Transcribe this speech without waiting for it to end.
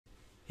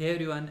Hey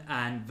everyone,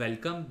 and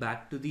welcome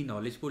back to the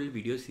Knowledge Portal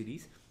video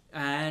series.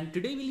 And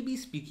today we'll be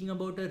speaking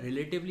about a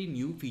relatively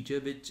new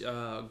feature which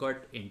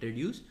got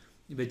introduced,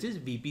 which is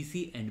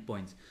VPC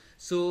Endpoints.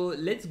 So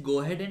let's go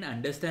ahead and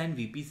understand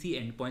VPC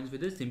Endpoints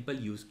with a simple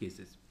use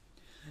cases.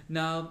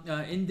 Now,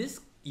 in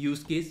this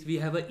use case, we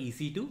have a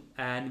EC2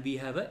 and we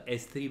have a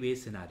S3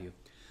 based scenario.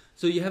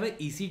 So you have a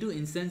EC2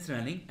 instance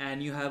running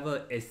and you have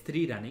a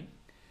S3 running.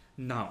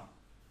 Now,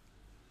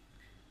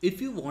 if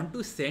you want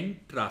to send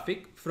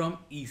traffic from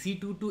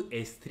EC2 to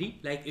S3,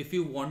 like if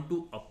you want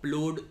to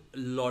upload a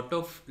lot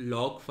of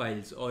log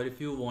files or if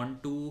you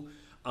want to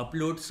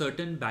upload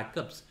certain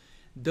backups,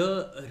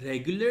 the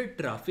regular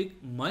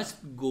traffic must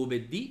go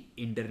with the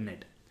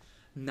internet.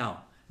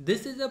 Now,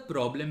 this is a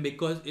problem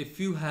because if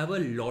you have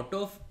a lot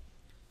of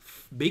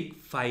big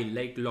file,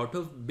 like lot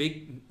of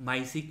big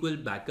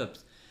MySQL backups,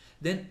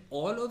 then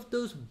all of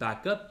those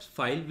backups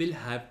file will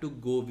have to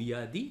go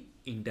via the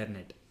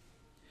internet.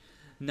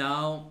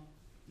 Now,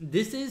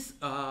 this is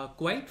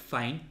quite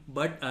fine,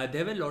 but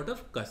there were a lot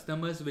of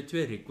customers which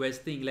were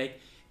requesting,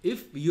 like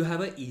if you have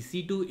a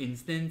EC2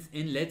 instance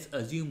in, let's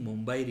assume,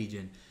 Mumbai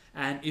region,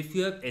 and if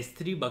you have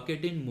S3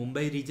 bucket in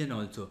Mumbai region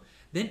also,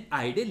 then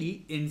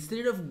ideally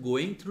instead of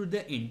going through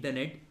the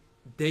internet,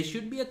 there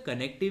should be a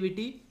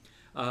connectivity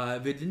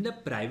within the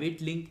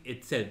private link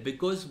itself,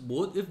 because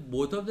if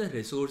both of the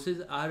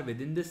resources are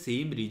within the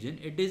same region,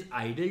 it is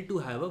ideal to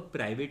have a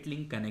private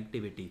link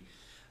connectivity,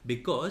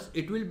 because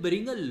it will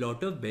bring a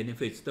lot of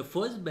benefits. The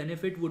first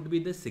benefit would be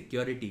the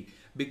security,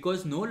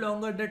 because no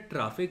longer the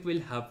traffic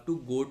will have to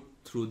go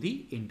through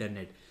the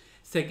internet.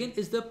 Second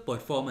is the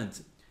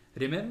performance.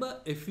 Remember,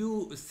 if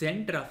you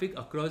send traffic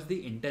across the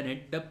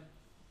internet, the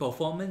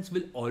performance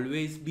will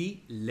always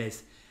be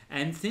less.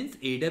 And since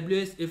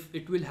AWS, if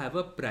it will have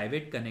a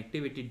private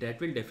connectivity, that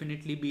will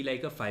definitely be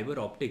like a fiber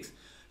optics.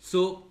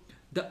 So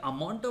the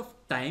amount of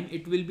time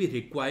it will be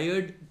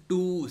required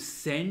to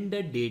send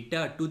the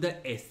data to the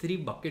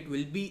S3 bucket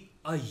will be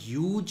a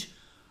huge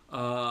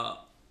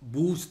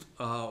boost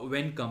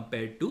when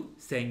compared to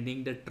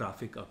sending the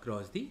traffic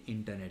across the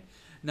internet.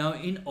 Now,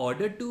 in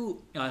order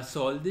to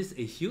solve this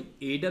issue,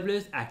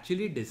 AWS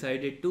actually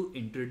decided to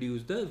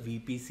introduce the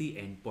VPC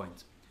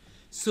endpoints.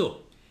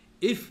 So,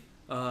 if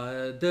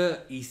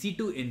the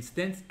EC2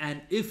 instance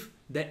and if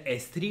the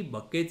S3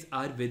 buckets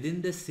are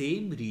within the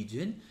same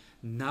region,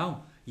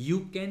 now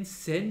you can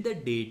send the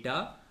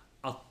data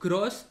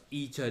across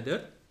each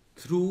other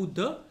through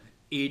the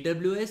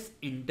AWS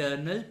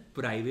internal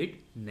private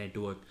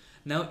network.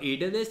 Now,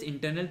 AWS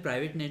internal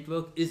private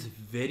network is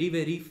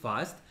very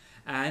fast,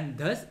 and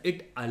thus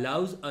it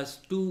allows us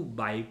to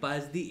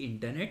bypass the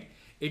internet.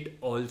 It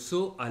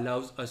also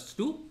allows us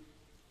to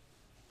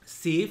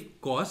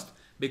save cost,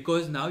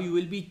 because now you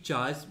will be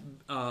charged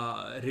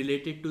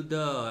related to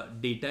the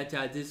data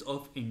charges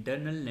of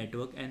internal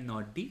network and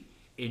not the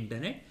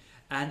internet.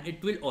 And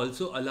it will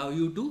also allow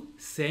you to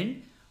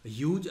send a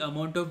huge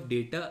amount of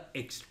data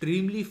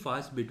extremely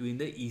fast between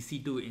the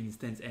EC2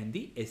 instance and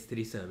the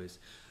S3 service.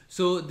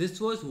 So this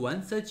was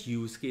one such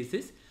use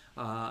cases.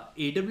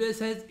 AWS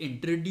has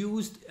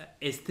introduced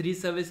S3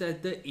 service as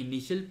the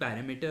initial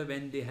parameter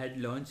when they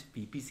had launched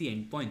VPC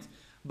endpoints,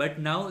 but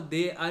now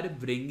they are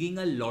bringing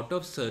a lot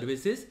of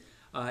services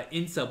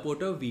in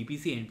support of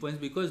VPC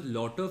endpoints, because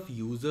lot of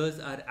users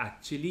are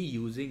actually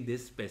using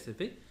this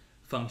specific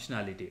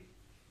functionality.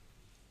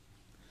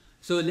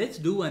 So let's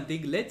do one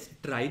thing, let's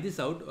try this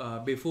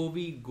out before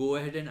we go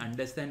ahead and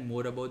understand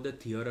more about the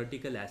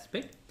theoretical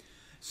aspect.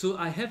 So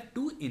I have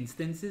two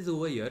instances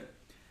over here.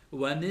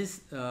 One is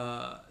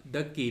the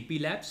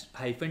KP Labs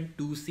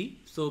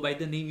 -2C. So by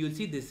the name you'll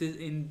see this is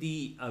in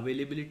the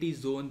availability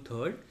zone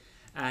 3rd,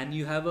 and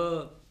you have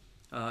a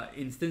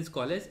instance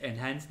called as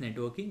enhanced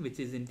networking, which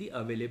is in the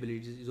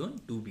availability zone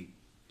 2B.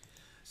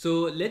 So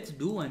let's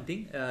do one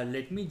thing,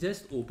 let me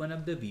just open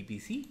up the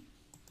VPC.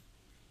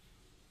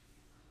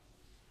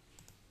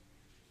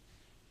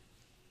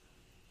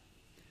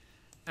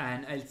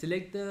 And I'll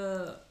select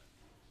the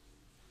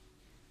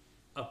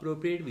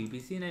appropriate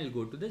VPC and I'll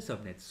go to the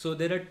subnets. So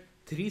there are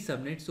 3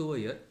 subnets over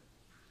here.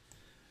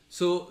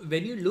 So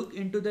when you look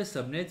into the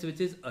subnets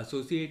which is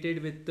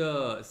associated with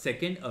the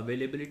second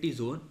availability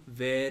zone,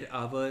 where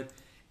our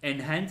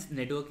enhanced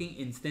networking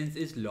instance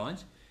is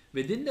launched,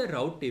 within the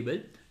route table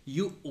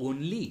you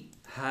only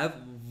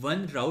have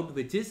one route,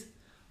 which is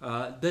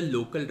the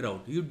local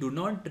route. You do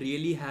not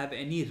really have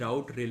any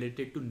route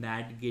related to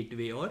NAT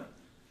gateway or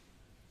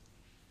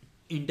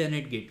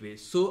internet gateway.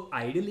 So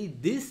ideally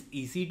this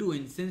EC2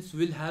 instance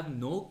will have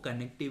no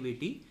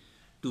connectivity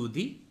to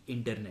the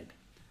internet.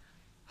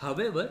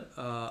 However,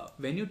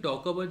 when you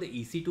talk about the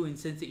EC2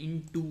 instance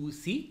in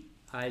 2C,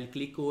 I'll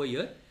click over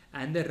here,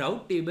 and the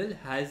route table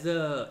has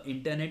a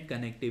internet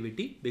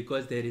connectivity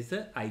because there is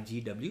a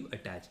IGW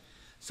attached.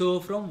 So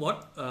from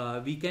what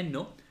we can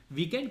know,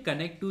 we can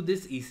connect to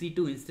this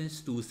EC2 instance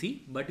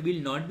 2C, but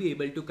we'll not be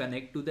able to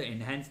connect to the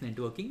enhanced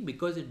networking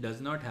because it does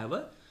not have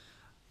a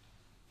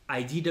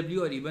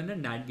IGW or even a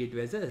NAT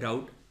gateway as a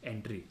route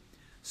entry.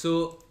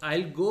 So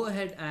I'll go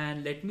ahead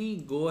and let me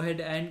go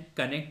ahead and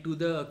connect to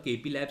the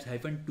KP Labs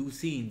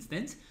 -2C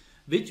instance,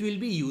 which we'll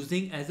be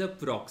using as a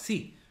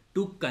proxy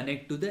to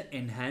connect to the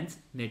enhanced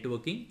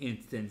networking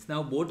instance.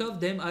 Now both of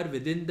them are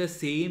within the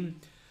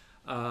same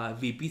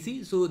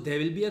VPC, so there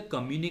will be a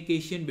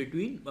communication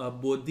between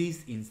both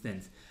these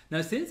instances.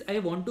 Now since I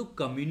want to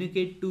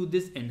communicate to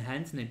this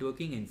enhanced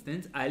networking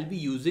instance, I'll be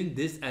using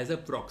this as a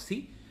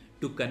proxy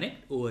to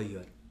connect over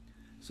here.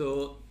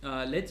 So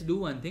let's do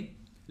one thing.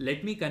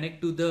 Let me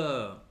connect to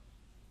the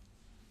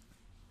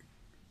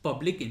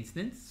public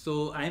instance.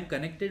 So I am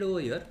connected over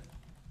here.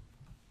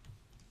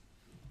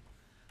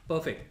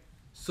 Perfect.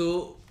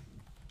 So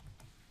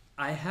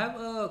I have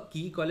a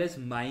key called as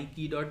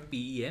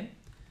mykey.pem,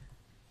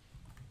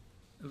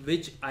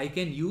 which I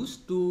can use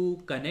to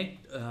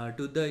connect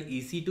to the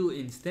EC2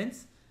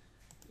 instance,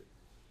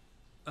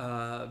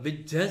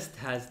 which just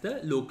has the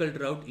local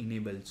route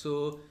enabled.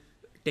 So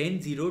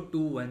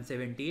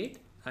 10.0.2.178,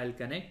 I'll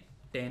connect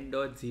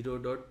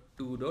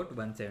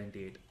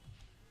 10.0.2.178.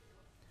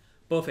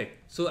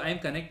 Perfect. So I'm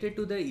connected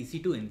to the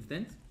EC2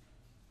 instance.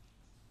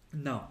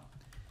 Now,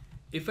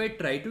 if I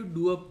try to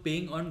do a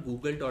ping on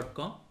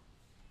google.com,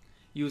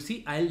 you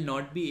see I'll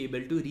not be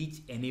able to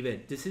reach anywhere.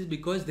 This is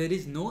because there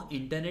is no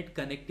internet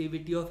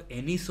connectivity of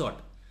any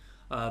sort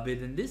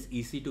within this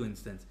EC2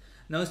 instance.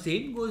 Now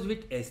same goes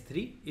with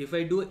S3. If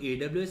I do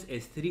AWS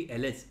S3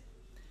 LS,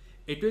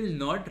 it will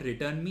not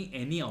return me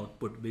any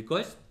output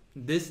because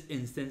this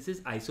instance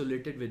is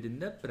isolated within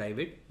the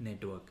private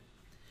network.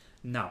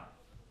 Now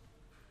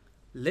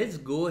let's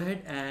go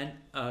ahead and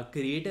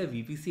create a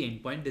VPC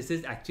endpoint. This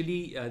is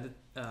actually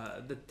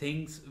the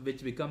things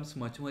which becomes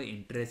much more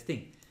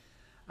interesting.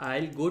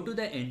 I'll go to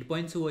the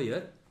endpoints over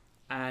here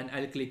and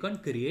I'll click on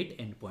create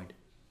endpoint.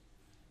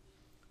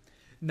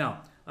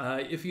 Now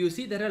if you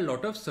see, there are a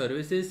lot of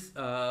services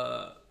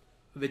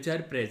which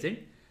are present.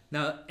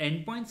 Now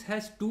endpoints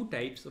has two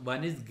types.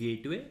 One is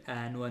gateway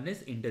and one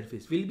is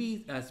interface. We'll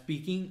be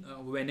speaking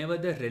whenever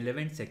the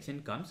relevant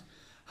section comes.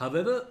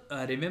 However,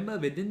 remember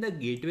within the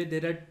gateway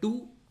there are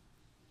two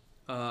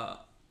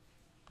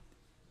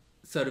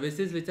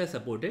services which are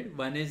supported.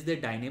 One is the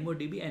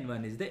DynamoDB and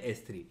one is the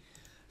S3.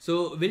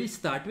 So we'll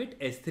start with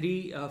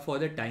S3 for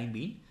the time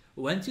being.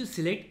 Once you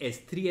select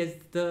S3 as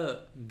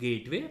the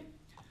gateway,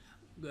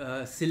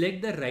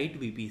 select the right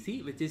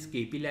VPC, which is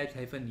KP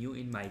Labs-U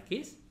in my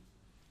case.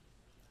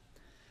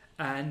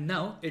 And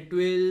now it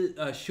will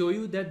show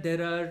you that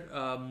there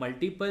are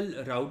multiple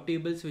route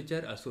tables which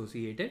are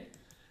associated.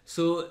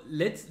 So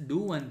let's do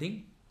one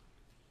thing.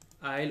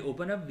 I'll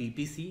open up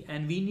VPC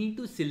and we need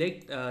to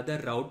select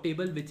the route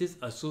table which is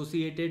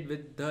associated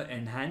with the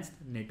enhanced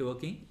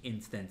networking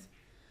instance.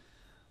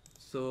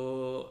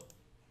 So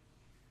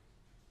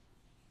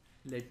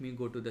let me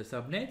go to the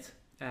subnets,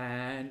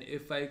 and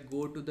if I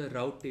go to the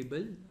route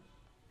table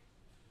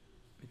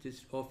which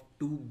is of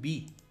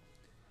 2B,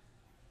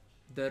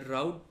 the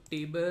route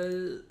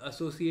table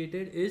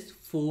associated is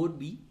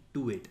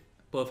 4B28.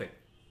 Perfect.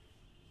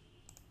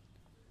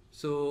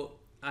 So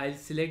I'll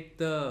select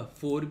the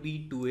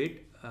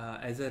 4B28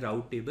 as a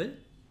route table.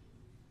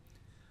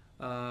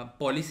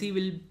 Policy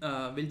will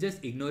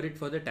just ignore it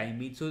for the time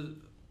being, so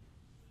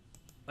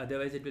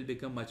otherwise it will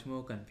become much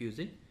more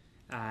confusing.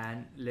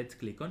 And let's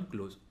click on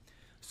close.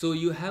 So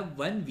you have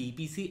one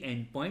VPC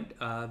endpoint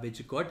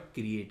which got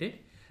created.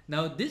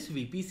 Now this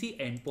VPC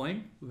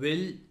endpoint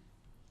will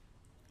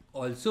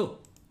also,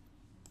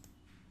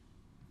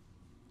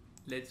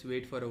 let's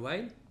wait for a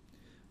while,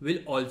 will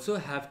also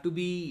have to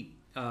be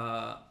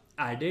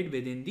added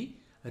within the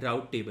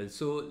route table.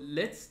 So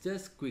let's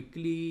just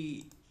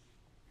quickly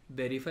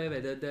verify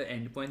whether the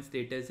endpoint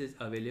status is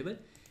available.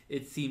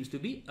 It seems to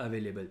be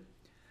available.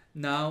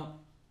 Now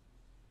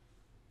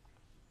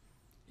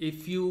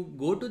if you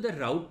go to the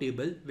route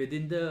table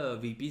within the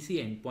VPC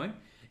endpoint,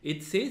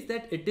 it says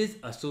that it is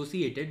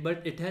associated,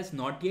 but it has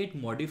not yet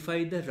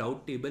modified the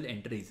route table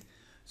entries.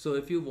 So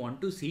if you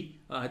want to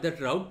see, the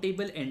route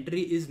table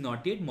entry is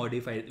not yet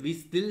modified. We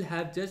still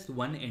have just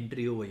one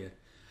entry over here.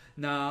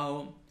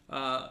 Now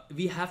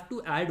we have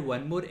to add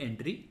one more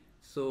entry.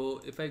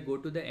 So if I go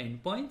to the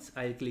endpoints,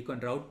 I click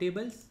on route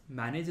tables,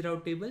 manage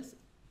route tables,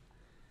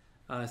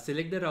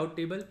 select the route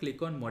table,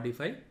 click on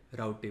modify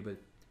route table.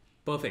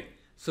 Perfect.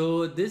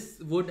 So this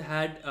would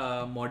had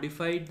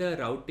modified the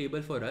route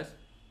table for us.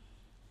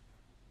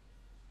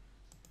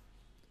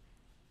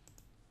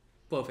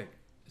 Perfect.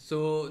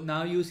 So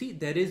now you see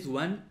there is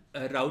one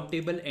route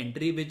table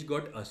entry which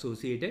got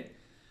associated.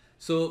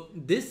 So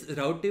this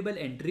route table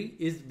entry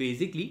is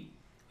basically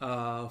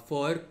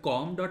for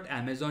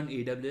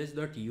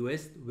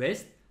com.amazonaws.us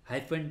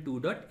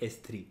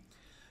west-2.s3.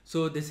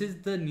 So this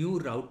is the new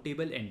route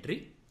table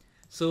entry.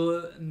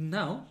 So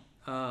now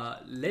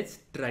let's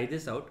try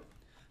this out.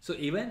 So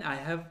even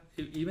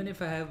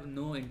if I have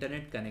no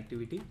internet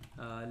connectivity,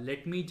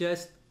 let me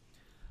just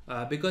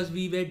because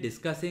we were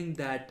discussing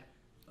that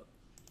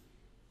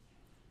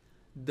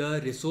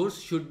the resource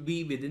should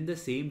be within the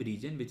same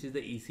region, which is the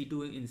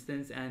EC2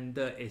 instance and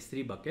the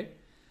S3 bucket.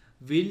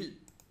 We'll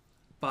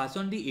pass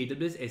on the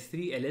AWS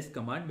S3 ls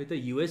command with the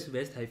US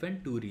West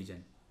 -2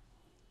 region.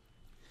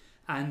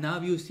 And now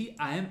you see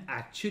I am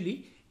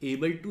actually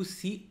able to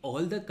see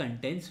all the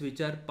contents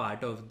which are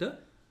part of the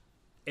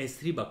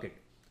S3 bucket.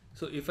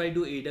 So if I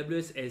do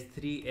AWS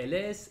S3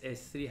 ls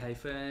S3 /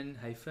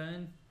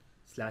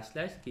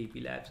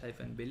 kp labs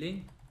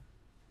 -billing,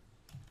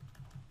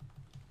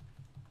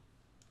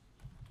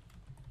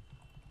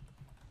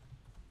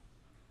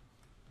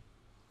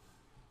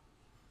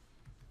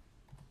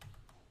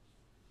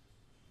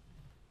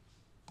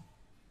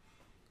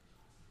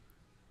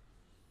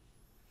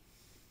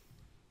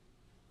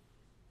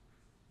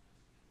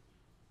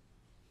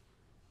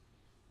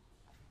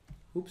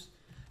 oops.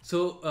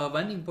 So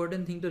one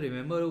important thing to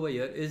remember over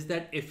here is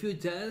that if you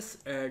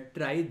just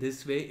try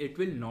this way, it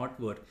will not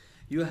work.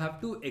 You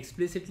have to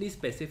explicitly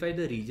specify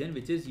the region,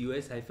 which is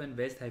US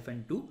 -West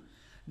 -2.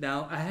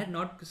 Now I had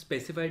not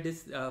specified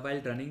this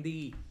while running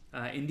the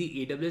in the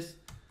AWS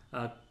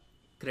uh,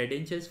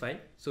 credentials file.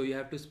 So you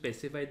have to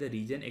specify the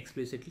region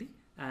explicitly.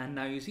 And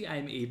now you see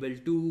I'm able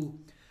to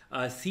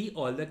see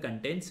all the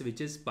contents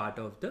which is part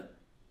of the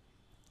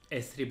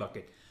S3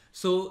 bucket.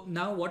 So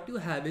now what you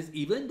have is,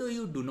 even though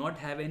you do not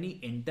have any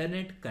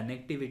internet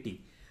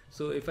connectivity,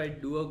 so if I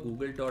do a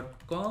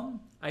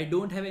google.com, I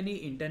don't have any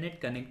internet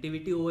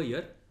connectivity over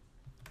here,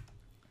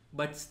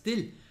 but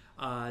still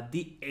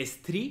the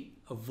S3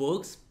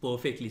 works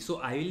perfectly.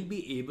 So I will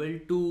be able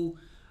to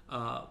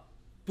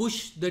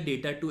push the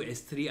data to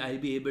S3.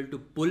 I'll be able to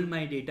pull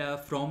my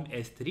data from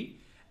S3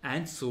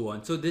 and so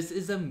on. So this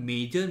is a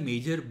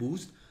major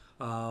boost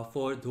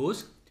for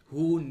those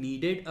who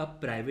needed a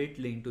private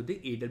link to the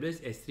AWS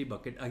S3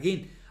 bucket.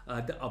 Again,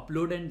 the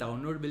upload and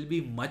download will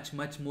be much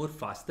more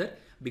faster,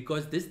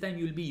 because this time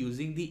you'll be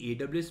using the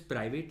AWS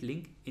private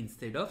link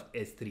instead of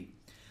S3.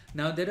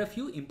 Now there are a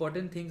few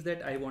important things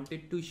that I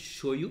wanted to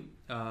show you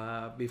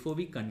before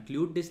we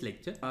conclude this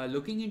lecture.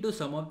 Looking into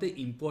some of the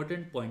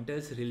important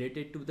pointers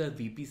related to the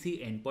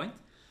VPC endpoints.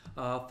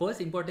 First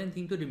important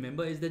thing to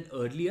remember is that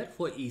earlier,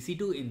 for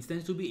EC2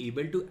 instance to be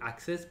able to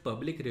access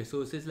public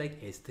resources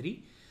like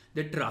S3,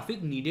 the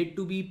traffic needed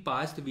to be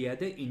passed via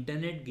the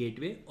internet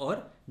gateway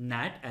or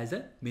NAT as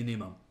a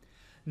minimum.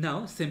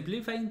 Now,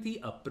 simplifying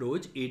the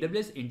approach,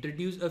 AWS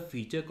introduced a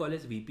feature called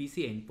as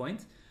VPC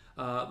endpoints,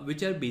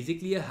 which are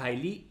basically a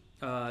highly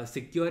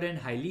secure and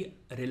highly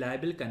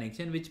reliable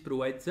connection, which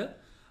provides a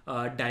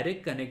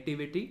direct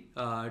connectivity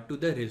to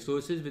the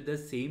resources with the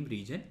same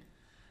region.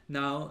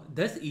 Now,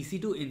 thus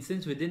EC2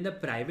 instance within the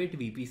private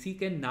VPC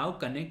can now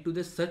connect to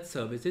the such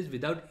services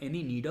without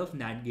any need of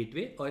NAT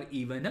gateway or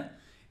even a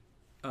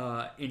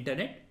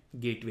internet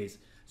gateways.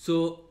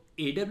 So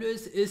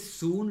AWS is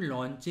soon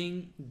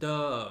launching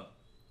the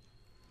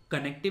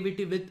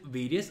connectivity with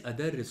various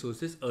other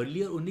resources.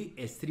 Earlier only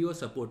S3 was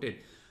supported.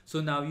 So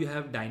now you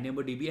have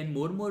DynamoDB and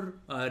more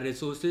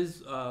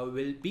resources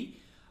will be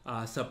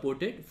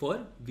supported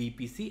for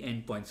VPC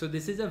endpoints. So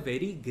this is a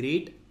very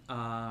great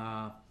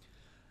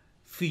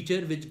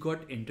feature which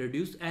got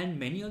introduced, and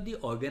many of the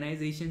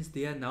organizations,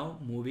 they are now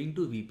moving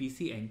to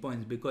VPC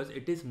endpoints because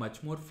it is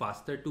much more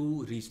faster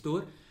to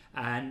restore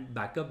and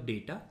backup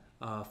data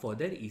for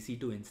their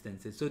EC2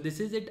 instances. So this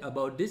is it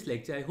about this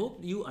lecture. I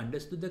hope you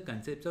understood the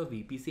concepts of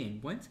VPC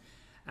endpoints,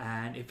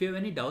 and if you have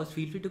any doubts,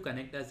 feel free to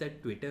connect us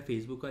at Twitter,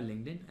 Facebook or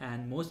LinkedIn,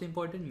 and most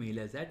important, mail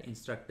us at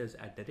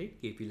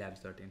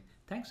instructors@kplabs.in.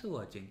 Thanks for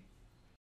watching.